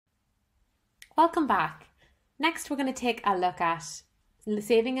Welcome back. Next, we're going to take a look at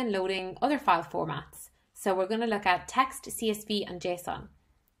saving and loading other file formats. So we're going to look at text, CSV and JSON.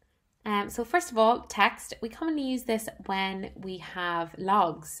 So first of all, text, we commonly use this when we have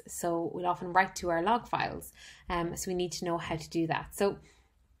logs. So we'll often write to our log files. So we need to know how to do that. So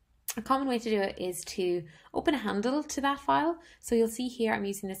a common way to do it is to open a handle to that file. So you'll see here I'm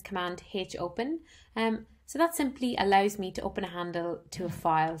using this command hopen. So that simply allows me to open a handle to a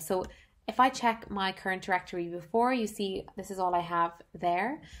file. So if I check my current directory before, you see this is all I have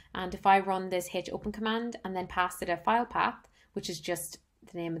there. And if I run this hopen command and then pass it a file path, which is just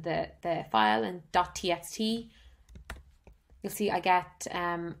the name of the file and .txt, you'll see I get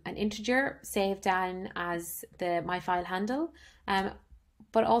an integer saved down as my file handle,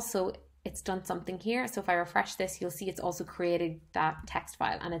 but also it's done something here. So if I refresh this, you'll see it's also created that text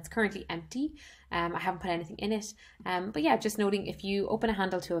file and it's currently empty. I haven't put anything in it. But yeah, just noting if you open a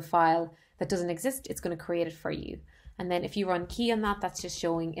handle to a file that doesn't exist, it's going to create it for you. And then if you run key on that, that's just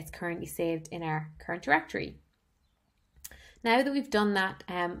showing it's currently saved in our current directory. Now that we've done that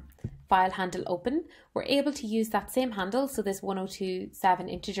file handle open, we're able to use that same handle, so this 1027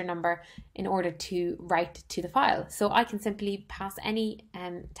 integer number, in order to write to the file. So I can simply pass any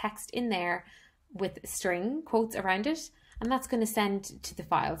text in there with string quotes around it, and that's going to send to the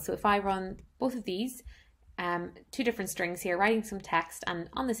file. So if I run both of these, two different strings here, writing some text and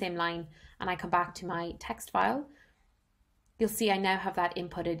on the same line, and I come back to my text file, you'll see I now have that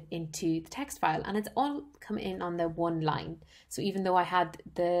inputted into the text file and it's all come in on the one line. So even though I had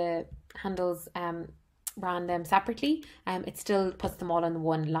the handles ran them separately, it still puts them all on the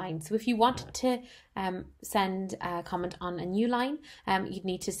one line. So if you wanted to send a comment on a new line, you'd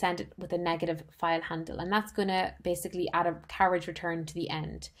need to send it with a negative file handle, and that's going to basically add a carriage return to the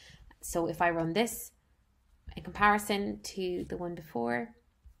end. So if I run this in comparison to the one before,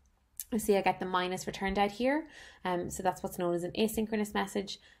 you see I get the minus returned out here. So that's what's known as an asynchronous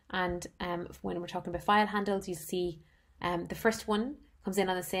message. And when we're talking about file handles, you see the first one comes in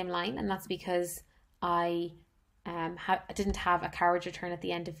on the same line, and that's because I didn't have a carriage return at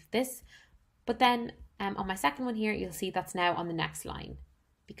the end of this. But then on my second one here, you'll see that's now on the next line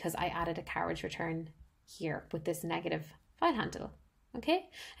because I added a carriage return here with this negative file handle. Okay,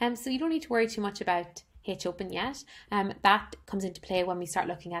 so you don't need to worry too much about hopen yet. That comes into play when we start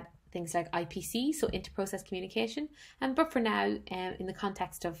looking at things like IPC, so inter-process communication. But for now, in the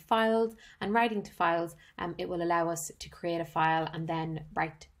context of files and writing to files, it will allow us to create a file and then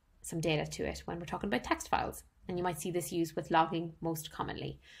write some data to it when we're talking about text files. And you might see this used with logging most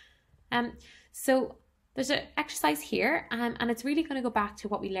commonly. So there's an exercise here, and it's really going to go back to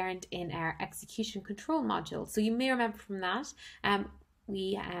what we learned in our execution control module. So you may remember from that,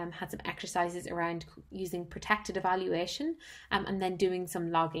 we had some exercises around using protected evaluation and then doing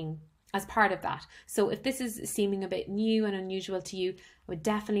some logging as part of that. So if this is seeming a bit new and unusual to you, I would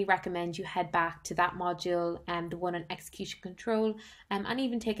definitely recommend you head back to that module, the one on execution control, and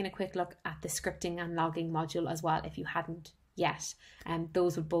even taking a quick look at the scripting and logging module as well if you hadn't yet.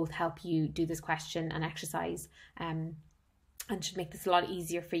 Those would both help you do this question and exercise and should make this a lot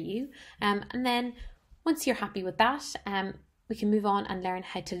easier for you. And then once you're happy with that, we can move on and learn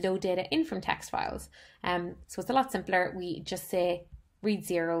how to load data in from text files. So it's a lot simpler. We just say read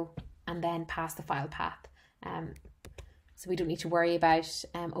 0 and then pass the file path. So we don't need to worry about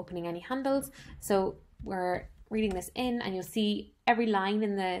opening any handles. So we're reading this in, and you'll see every line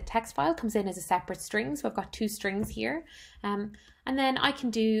in the text file comes in as a separate string. So I've got two strings here. And then I can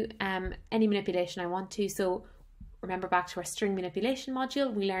do any manipulation I want to. So remember back to our string manipulation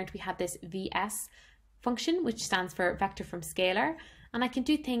module, we learned we had this VS function, which stands for vector from scalar, and I can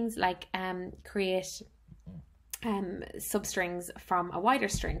do things like create substrings from a wider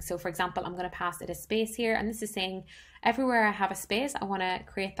string. So for example, I'm going to pass it a space here, and this is saying everywhere I have a space, I want to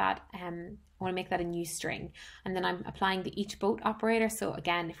create that, I want to make that a new string, and then I'm applying the each both operator. So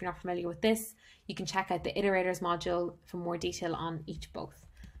again, if you're not familiar with this, you can check out the iterators module for more detail on each both.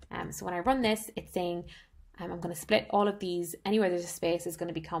 So when I run this, it's saying I'm going to split all of these, anywhere there's a space is going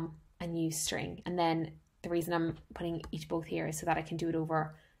to become a new string. And then the reason I'm putting each both here is so that I can do it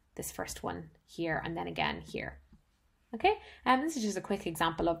over this first one here and then again here. Okay, this is just a quick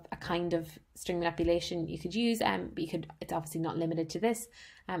example of a kind of string manipulation you could use, but it's obviously not limited to this.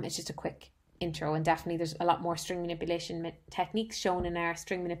 It's just a quick intro, and definitely there's a lot more string manipulation techniques shown in our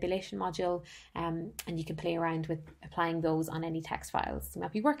string manipulation module, and you can play around with applying those on any text files you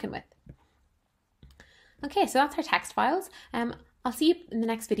might be working with. Okay, so that's our text files. I'll see you in the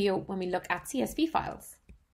next video when we look at CSV files.